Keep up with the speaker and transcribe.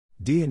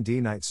D&D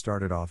night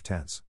started off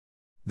tense.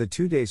 The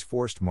 2 days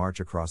forced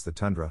march across the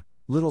tundra,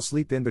 little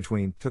sleep in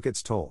between, took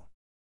its toll.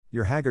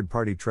 Your haggard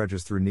party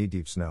trudges through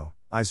knee-deep snow,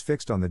 eyes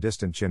fixed on the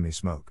distant chimney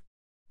smoke.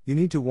 You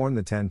need to warn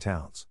the 10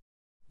 towns.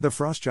 The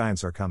frost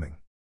giants are coming.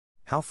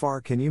 How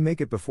far can you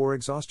make it before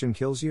exhaustion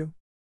kills you?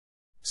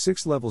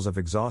 6 levels of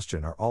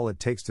exhaustion are all it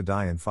takes to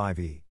die in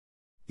 5e.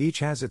 Each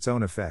has its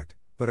own effect,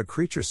 but a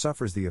creature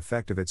suffers the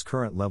effect of its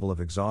current level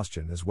of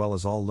exhaustion as well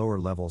as all lower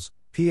levels,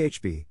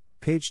 PHB,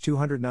 page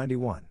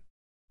 291.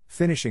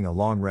 Finishing a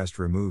long rest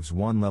removes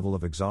 1 level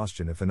of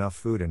exhaustion if enough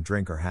food and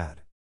drink are had.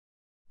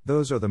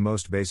 Those are the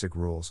most basic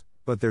rules,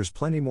 but there's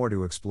plenty more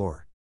to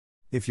explore.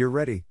 If you're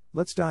ready,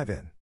 let's dive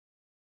in.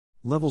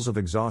 Levels of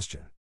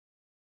exhaustion.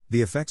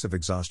 The effects of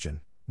exhaustion,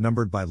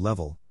 numbered by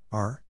level,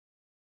 are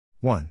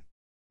 1.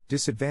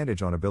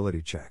 Disadvantage on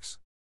ability checks.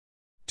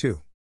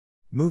 2.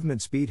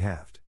 Movement speed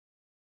halved.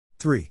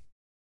 3.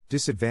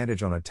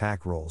 Disadvantage on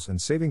attack rolls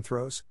and saving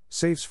throws,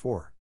 saves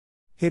 4.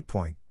 Hit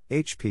point,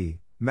 HP,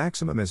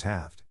 maximum is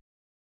halved.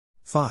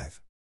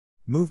 5.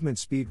 Movement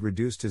speed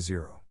reduced to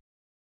 0.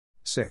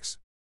 6.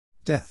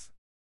 Death.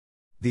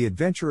 The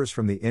adventurers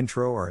from the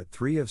intro are at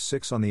 3 of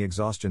 6 on the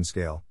exhaustion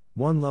scale,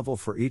 1 level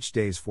for each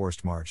day's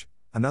forced march,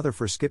 another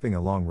for skipping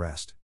a long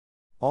rest.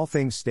 All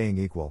things staying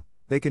equal,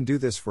 they can do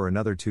this for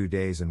another 2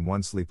 days and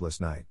 1 sleepless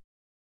night.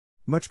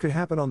 Much could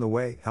happen on the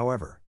way,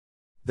 however.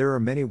 There are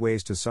many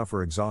ways to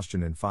suffer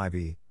exhaustion in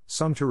 5e,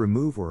 some to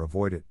remove or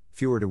avoid it,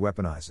 fewer to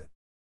weaponize it.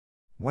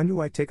 When do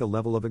I take a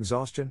level of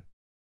exhaustion?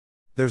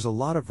 There's a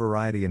lot of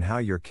variety in how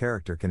your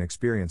character can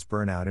experience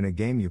burnout in a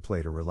game you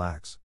play to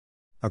relax.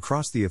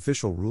 Across the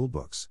official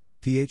rulebooks,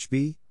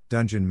 PHB,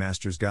 Dungeon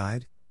Master's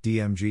Guide,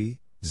 DMG,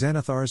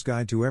 Xanathar's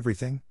Guide to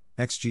Everything,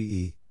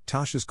 XGE,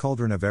 Tasha's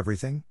Cauldron of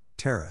Everything,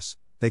 Terrace,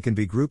 they can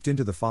be grouped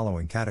into the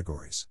following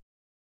categories.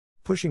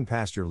 Pushing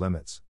past your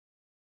limits.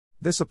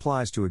 This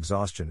applies to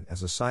exhaustion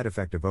as a side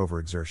effect of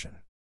overexertion.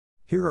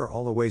 Here are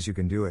all the ways you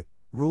can do it,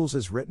 rules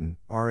as written,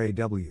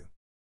 RAW.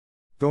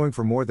 Going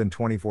for more than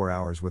 24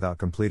 hours without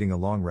completing a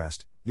long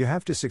rest, you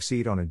have to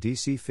succeed on a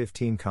DC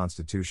 15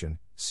 Constitution,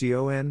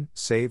 CON,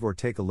 save or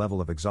take a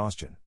level of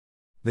exhaustion.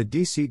 The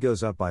DC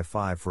goes up by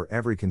 5 for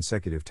every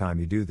consecutive time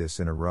you do this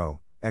in a row,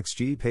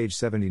 XG page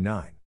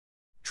 79.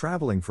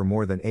 Traveling for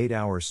more than 8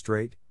 hours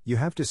straight, you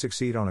have to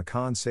succeed on a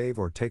con save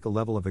or take a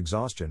level of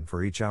exhaustion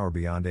for each hour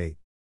beyond 8.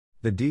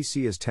 The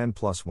DC is 10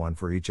 plus 1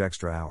 for each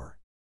extra hour.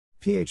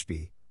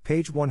 PHB,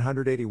 page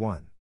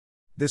 181.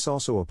 This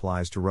also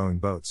applies to rowing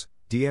boats,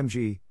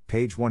 DMG,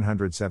 page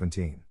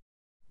 117.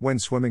 When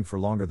swimming for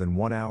longer than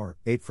 1 hour,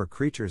 8 for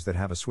creatures that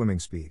have a swimming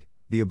speed,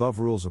 the above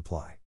rules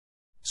apply.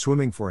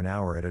 Swimming for an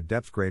hour at a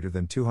depth greater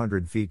than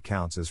 200 feet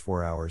counts as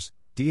 4 hours,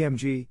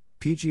 DMG,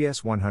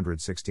 PGS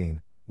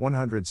 116,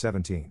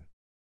 117.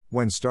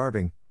 When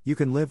starving, you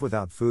can live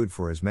without food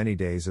for as many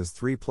days as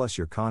 3 plus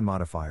your con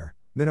modifier,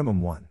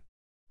 minimum 1.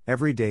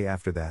 Every day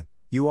after that,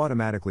 you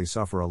automatically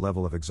suffer a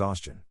level of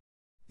exhaustion.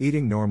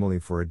 Eating normally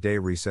for a day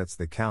resets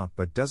the count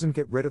but doesn't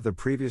get rid of the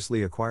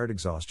previously acquired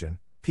exhaustion,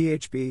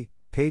 PHB,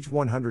 page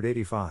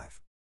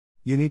 185.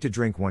 You need to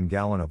drink 1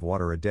 gallon of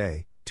water a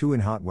day, 2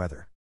 in hot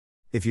weather.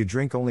 If you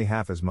drink only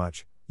half as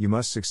much, you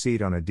must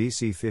succeed on a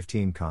DC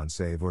 15 con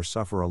save or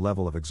suffer a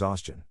level of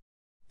exhaustion.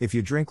 If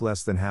you drink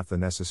less than half the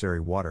necessary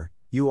water,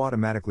 you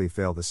automatically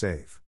fail the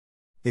save.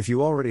 If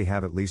you already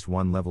have at least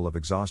 1 level of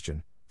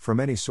exhaustion, from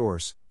any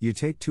source, you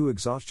take 2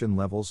 exhaustion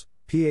levels,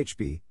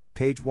 PHB,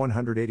 page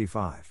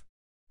 185.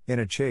 In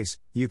a chase,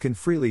 you can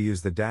freely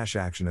use the dash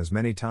action as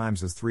many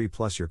times as 3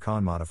 plus your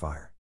con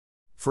modifier.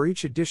 For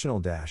each additional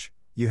dash,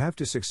 you have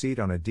to succeed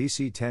on a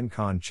DC 10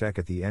 con check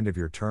at the end of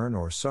your turn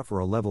or suffer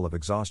a level of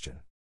exhaustion.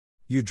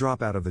 You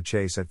drop out of the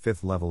chase at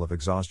 5th level of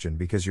exhaustion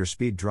because your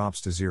speed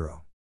drops to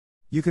 0.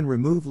 You can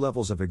remove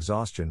levels of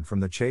exhaustion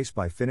from the chase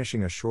by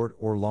finishing a short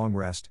or long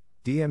rest,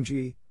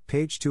 DMG,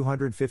 page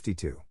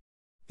 252.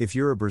 If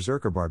you're a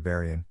Berserker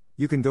Barbarian,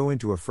 you can go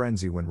into a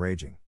frenzy when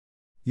raging.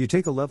 You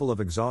take a level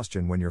of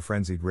exhaustion when your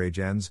frenzied rage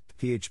ends,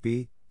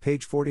 PHB,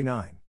 page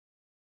 49.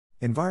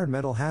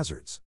 Environmental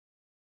hazards.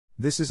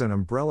 This is an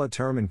umbrella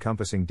term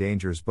encompassing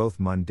dangers both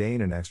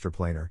mundane and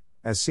extraplanar,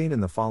 as seen in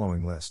the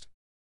following list.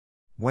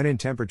 When in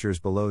temperatures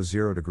below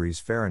 0 degrees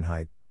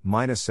Fahrenheit,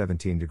 minus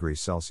 17 degrees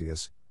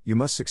Celsius, you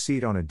must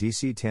succeed on a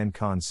DC 10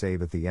 con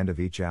save at the end of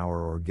each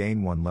hour or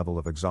gain 1 level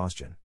of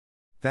exhaustion.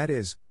 That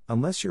is,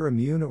 unless you're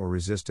immune or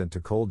resistant to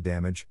cold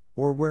damage,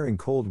 or wearing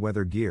cold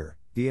weather gear,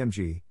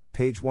 DMG,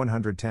 page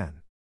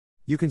 110.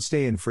 You can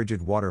stay in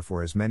frigid water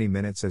for as many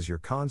minutes as your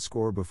con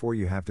score before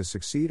you have to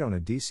succeed on a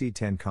DC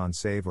 10 con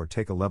save or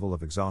take a level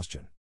of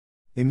exhaustion.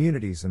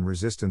 Immunities and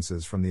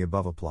resistances from the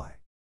above apply.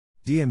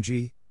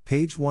 DMG,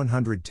 page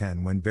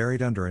 110. When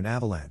buried under an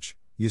avalanche,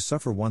 you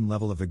suffer 1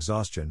 level of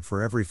exhaustion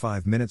for every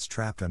 5 minutes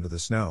trapped under the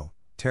snow,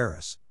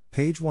 Terrace,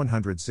 page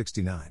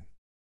 169.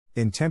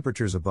 In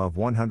temperatures above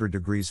 100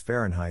 degrees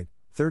Fahrenheit,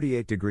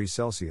 38 degrees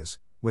Celsius,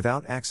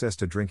 without access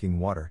to drinking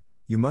water,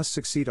 you must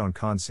succeed on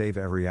con save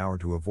every hour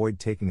to avoid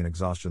taking an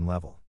exhaustion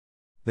level.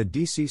 The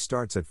DC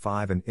starts at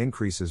 5 and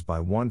increases by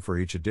 1 for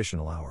each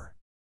additional hour.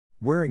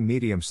 Wearing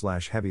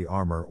medium/heavy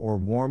armor or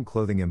warm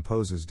clothing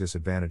imposes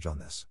disadvantage on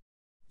this.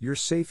 You're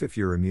safe if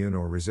you're immune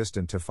or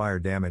resistant to fire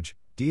damage,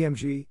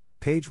 DMG,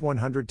 page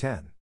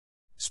 110.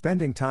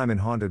 Spending time in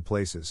haunted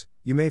places,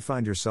 you may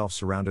find yourself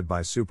surrounded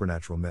by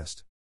supernatural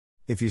mist.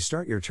 If you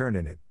start your turn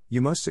in it, you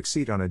must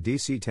succeed on a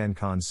DC 10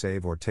 con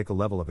save or take a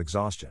level of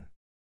exhaustion.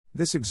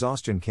 This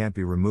exhaustion can't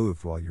be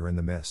removed while you're in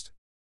the mist.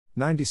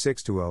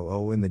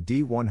 96-00 in the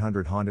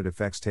D100 Haunted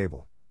Effects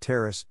table,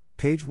 Terrace,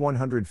 page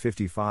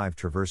 155.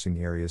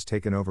 Traversing areas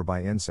taken over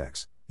by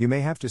insects, you may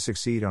have to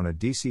succeed on a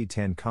DC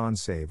 10 con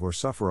save or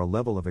suffer a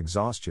level of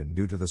exhaustion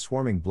due to the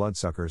swarming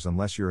bloodsuckers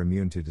unless you're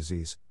immune to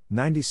disease.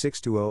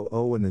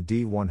 96-00 in the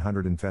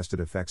D100 Infested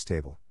Effects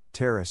table,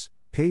 Terrace,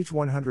 page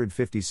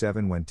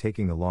 157. When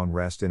taking a long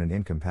rest in an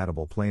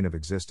incompatible plane of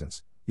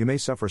existence, you may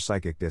suffer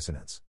psychic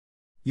dissonance.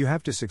 You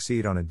have to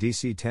succeed on a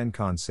DC 10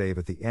 con save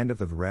at the end of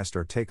the rest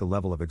or take a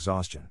level of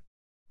exhaustion.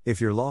 If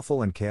your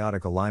lawful and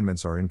chaotic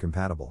alignments are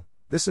incompatible,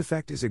 this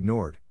effect is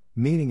ignored,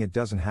 meaning it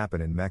doesn't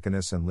happen in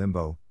Mechanus and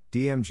Limbo,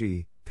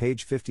 DMG,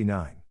 page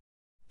 59.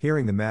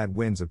 Hearing the mad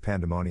winds of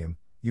pandemonium,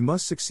 you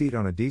must succeed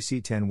on a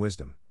DC 10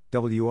 Wisdom,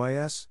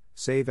 WIS,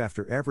 save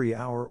after every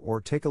hour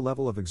or take a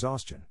level of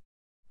exhaustion.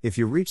 If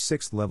you reach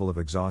 6th level of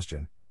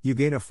exhaustion, you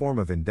gain a form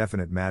of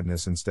indefinite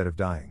madness instead of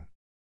dying.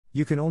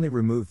 You can only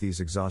remove these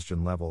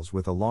exhaustion levels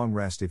with a long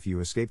rest if you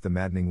escape the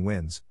maddening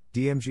winds,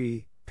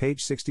 DMG,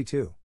 page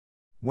 62.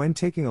 When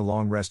taking a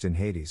long rest in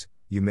Hades,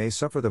 you may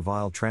suffer the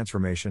vile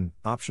transformation,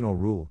 optional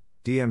rule,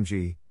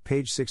 DMG,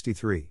 page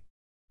 63.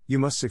 You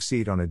must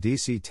succeed on a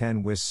DC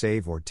 10 WIS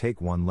save or take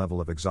one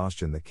level of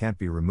exhaustion that can't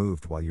be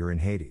removed while you're in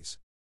Hades.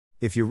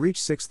 If you reach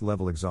 6th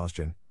level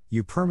exhaustion,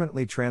 you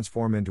permanently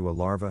transform into a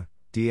larva,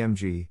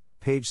 DMG,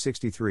 page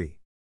 63.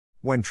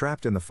 When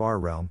trapped in the Far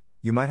Realm,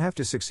 you might have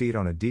to succeed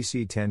on a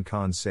DC 10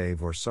 con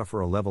save or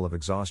suffer a level of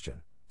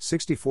exhaustion.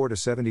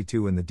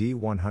 64-72 in the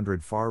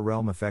D100 Far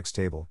Realm Effects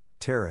table,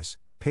 Terrace,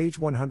 page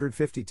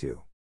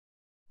 152.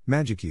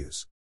 Magic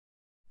use.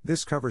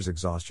 This covers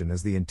exhaustion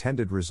as the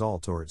intended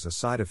result or it's a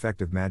side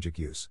effect of magic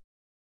use.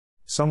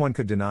 Someone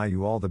could deny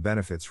you all the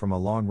benefits from a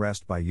long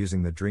rest by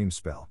using the dream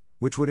spell,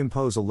 which would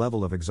impose a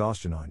level of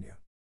exhaustion on you.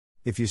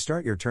 If you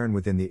start your turn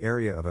within the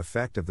area of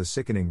effect of the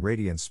sickening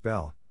radiance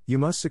spell, you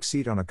must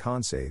succeed on a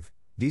con save,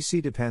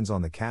 DC depends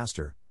on the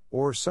caster,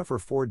 or suffer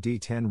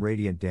 4d10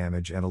 radiant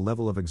damage and a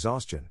level of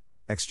exhaustion,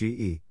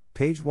 XGE,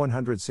 page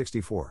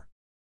 164.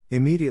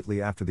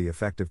 Immediately after the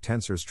effect of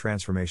Tensor's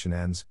transformation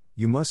ends,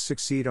 you must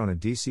succeed on a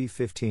DC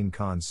 15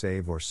 con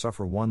save or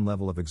suffer one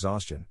level of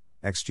exhaustion,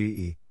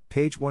 XGE,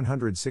 page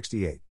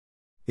 168.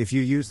 If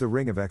you use the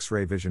Ring of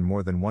X-ray vision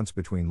more than once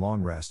between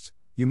long rests,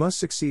 you must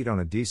succeed on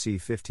a DC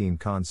 15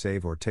 con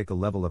save or take a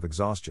level of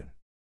exhaustion.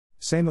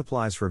 Same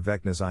applies for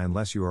Vecna's Eye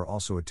unless you are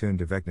also attuned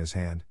to Vecna's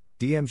Hand,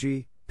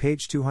 DMG,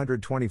 page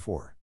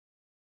 224.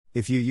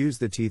 If you use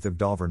the Teeth of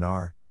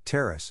Dalvernar,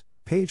 Terrace,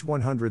 page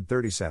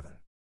 137.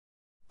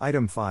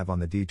 Item 5 on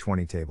the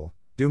D20 table,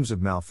 Dooms of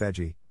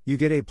Malfegi, you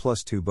get a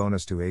 +2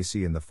 bonus to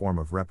AC in the form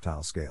of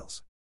reptile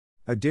scales.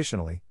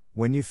 Additionally,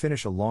 when you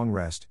finish a long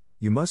rest,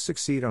 you must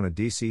succeed on a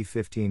DC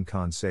 15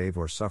 con save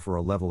or suffer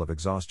a level of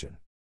exhaustion.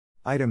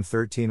 Item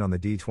 13 on the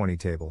D20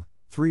 table,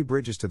 3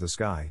 Bridges to the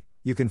Sky,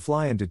 you can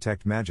fly and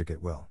detect magic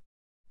at will.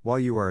 While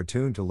you are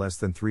attuned to less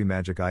than 3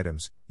 magic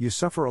items, you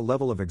suffer a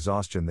level of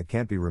exhaustion that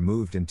can't be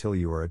removed until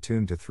you are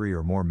attuned to 3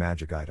 or more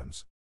magic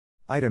items.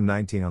 Item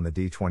 19 on the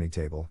D20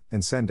 table,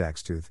 and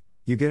Sendak's Tooth,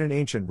 you get an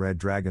ancient red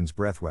dragon's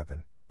breath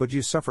weapon, but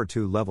you suffer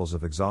 2 levels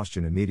of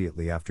exhaustion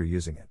immediately after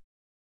using it.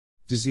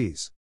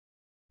 Disease.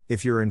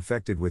 If you're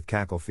infected with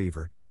cackle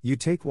fever, you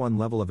take 1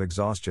 level of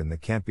exhaustion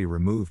that can't be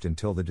removed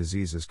until the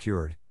disease is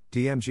cured,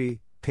 DMG,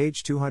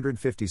 page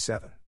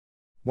 257.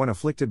 When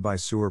afflicted by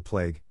sewer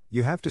plague,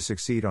 you have to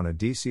succeed on a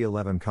DC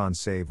 11 con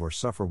save or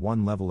suffer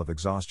 1 level of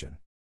exhaustion.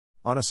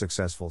 On a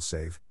successful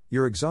save,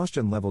 your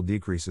exhaustion level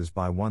decreases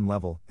by 1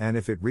 level, and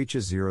if it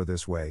reaches 0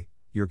 this way,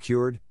 you're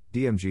cured,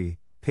 DMG,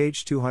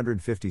 page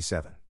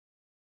 257.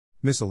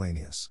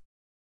 Miscellaneous.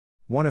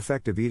 1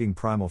 effect of eating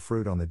primal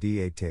fruit on the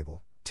D8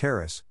 table,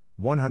 Terrace,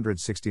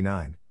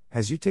 169,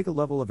 has you take a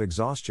level of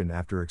exhaustion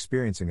after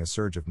experiencing a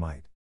surge of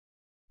might.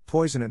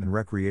 Poison and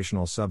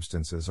recreational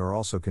substances are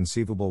also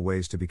conceivable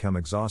ways to become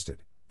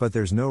exhausted, but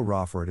there's no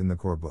raw for it in the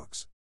core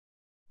books.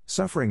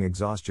 Suffering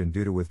exhaustion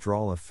due to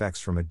withdrawal effects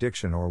from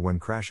addiction or when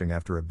crashing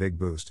after a big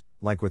boost,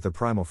 like with the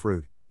primal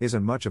fruit,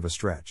 isn't much of a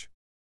stretch.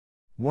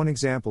 One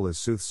example is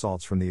Sooth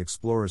Salts from the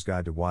Explorer's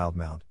Guide to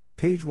Wildmount,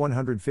 page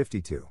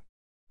 152.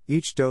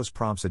 Each dose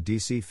prompts a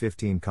DC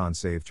 15 con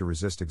save to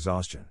resist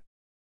exhaustion.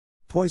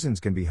 Poisons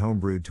can be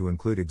homebrewed to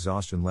include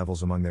exhaustion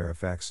levels among their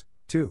effects,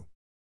 too.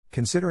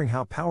 Considering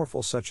how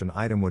powerful such an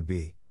item would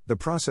be, the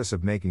process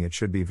of making it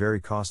should be very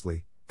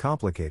costly,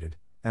 complicated,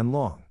 and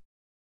long.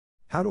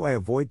 How do I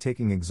avoid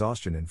taking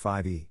exhaustion in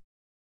 5e?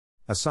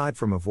 Aside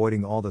from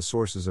avoiding all the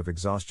sources of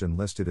exhaustion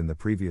listed in the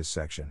previous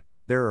section,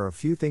 there are a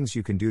few things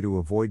you can do to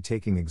avoid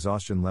taking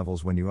exhaustion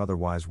levels when you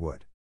otherwise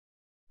would.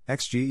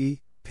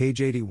 XGE,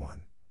 page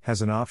 81.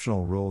 has an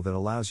optional rule that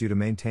allows you to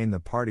maintain the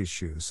party's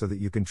shoes so that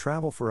you can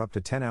travel for up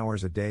to 10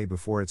 hours a day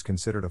before it's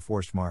considered a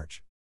forced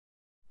march.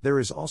 There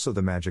is also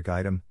the magic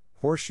item,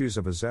 Horseshoes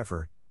of a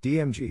Zephyr,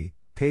 DMG,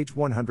 page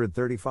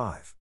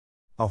 135.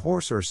 A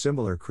horse or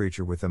similar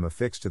creature with them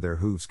affixed to their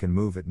hooves can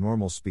move at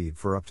normal speed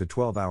for up to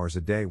 12 hours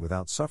a day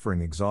without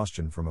suffering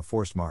exhaustion from a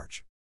forced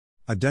march.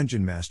 A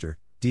Dungeon Master,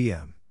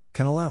 DM,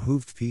 can allow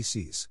hooved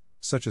PCs,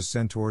 such as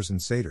centaurs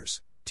and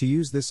satyrs, to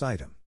use this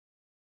item.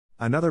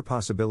 Another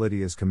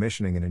possibility is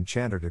commissioning an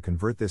enchanter to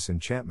convert this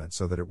enchantment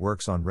so that it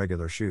works on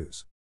regular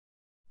shoes.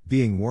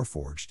 Being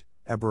Warforged,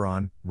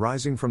 Eberron,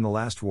 Rising from the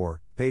Last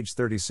War, page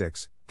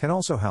 36, can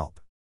also help.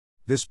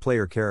 This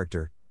player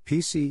character,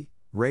 PC,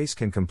 race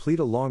can complete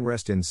a long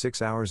rest in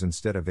 6 hours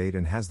instead of 8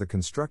 and has the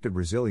Constructed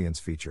Resilience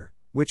feature,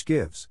 which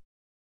gives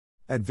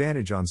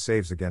advantage on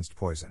saves against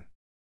poison.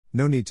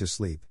 No need to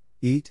sleep,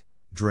 eat,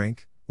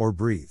 drink, or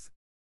breathe.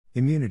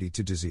 Immunity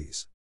to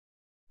disease.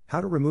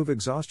 How to remove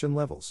exhaustion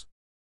levels?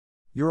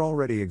 You're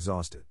already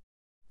exhausted.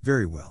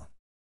 Very well.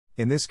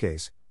 In this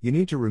case, you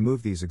need to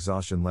remove these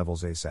exhaustion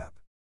levels ASAP.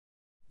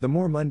 The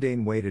more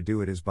mundane way to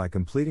do it is by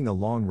completing a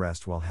long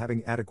rest while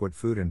having adequate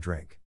food and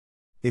drink.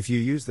 If you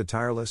use the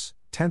tireless,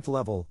 10th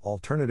level,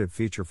 alternative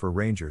feature for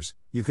rangers,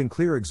 you can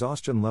clear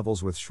exhaustion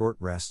levels with short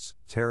rests,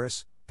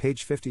 Terrace,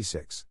 page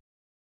 56.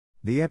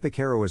 The Epic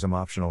Heroism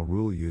optional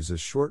rule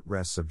uses short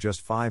rests of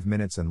just 5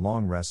 minutes and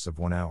long rests of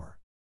 1 hour.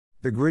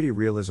 The Gritty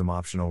Realism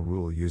optional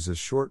rule uses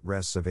short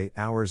rests of 8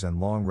 hours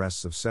and long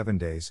rests of 7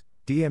 days,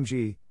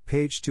 DMG,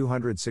 page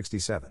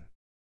 267.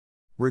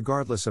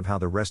 Regardless of how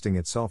the resting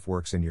itself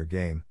works in your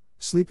game,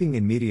 sleeping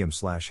in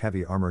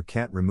medium/heavy armor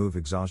can't remove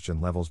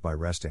exhaustion levels by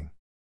resting.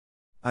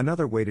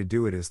 Another way to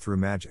do it is through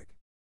magic.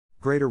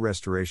 Greater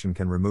Restoration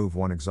can remove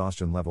 1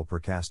 exhaustion level per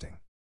casting.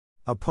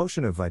 A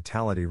Potion of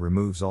Vitality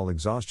removes all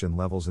exhaustion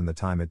levels in the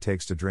time it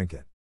takes to drink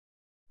it.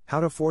 How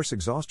to force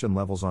exhaustion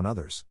levels on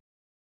others?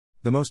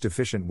 The most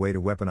efficient way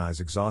to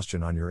weaponize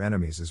exhaustion on your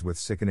enemies is with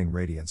Sickening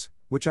Radiance,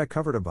 which I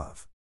covered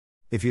above.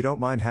 If you don't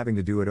mind having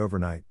to do it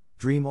overnight,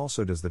 Dream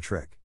also does the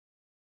trick.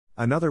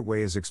 Another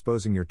way is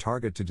exposing your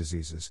target to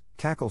diseases,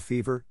 cackle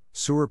fever,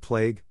 sewer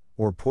plague,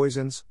 or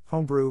poisons,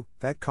 homebrew,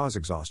 that cause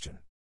exhaustion.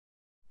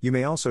 You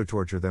may also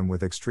torture them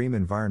with extreme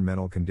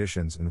environmental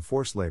conditions and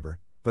forced labor,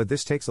 but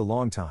this takes a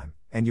long time,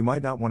 and you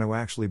might not want to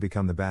actually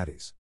become the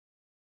baddies.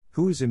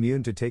 Who is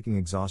immune to taking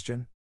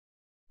exhaustion?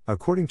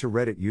 According to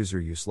Reddit user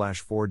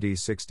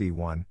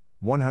u/4d6d1,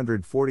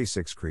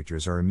 146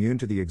 creatures are immune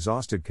to the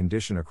exhausted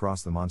condition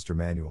across the Monster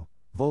Manual,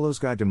 Volo's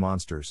Guide to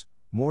Monsters,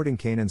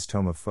 Mordenkainen's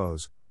Tome of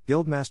Foes,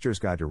 Guildmaster's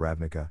Guide to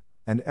Ravnica,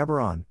 and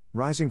Eberron,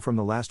 Rising from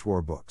the Last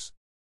War books.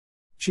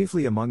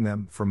 Chiefly among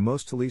them, from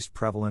most to least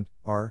prevalent,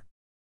 are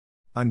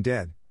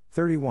Undead,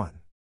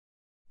 31.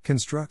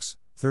 Constructs,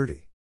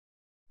 30.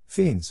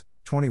 Fiends,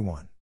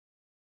 21.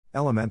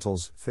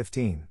 Elementals,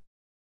 15.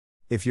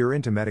 If you're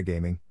into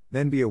metagaming,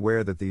 then be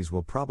aware that these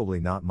will probably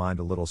not mind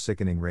a little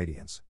Sickening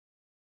Radiance.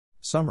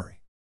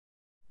 Summary.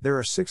 There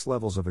are 6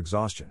 levels of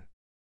exhaustion.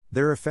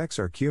 Their effects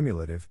are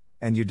cumulative,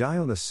 and you die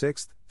on the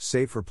 6th,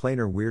 save for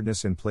planar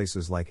weirdness in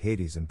places like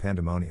Hades and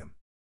Pandemonium.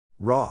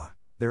 Raw,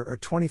 there are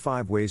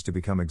 25 ways to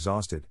become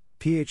exhausted,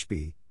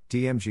 PHB,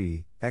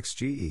 DMG,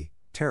 XGE,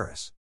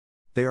 Terrace.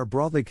 They are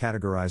broadly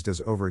categorized as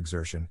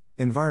overexertion,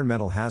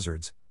 environmental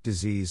hazards,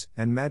 disease,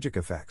 and magic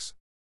effects.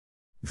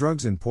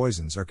 Drugs and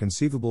poisons are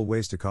conceivable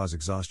ways to cause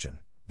exhaustion,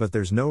 but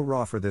there's no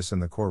raw for this in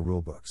the core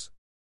rulebooks.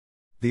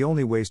 The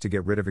only ways to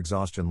get rid of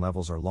exhaustion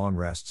levels are long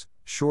rests,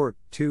 short,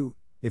 2,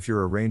 if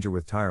you're a ranger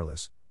with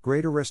tireless,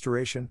 greater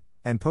restoration,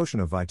 and potion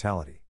of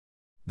vitality.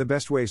 The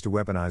best ways to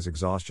weaponize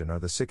exhaustion are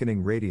the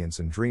Sickening Radiance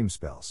and Dream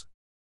spells.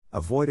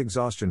 Avoid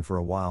exhaustion for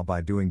a while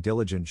by doing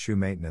diligent shoe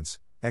maintenance,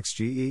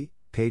 XGE,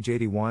 page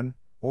 81,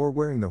 or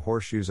wearing the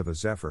Horseshoes of a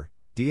Zephyr,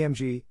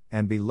 DMG,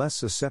 and be less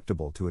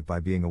susceptible to it by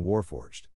being a Warforged.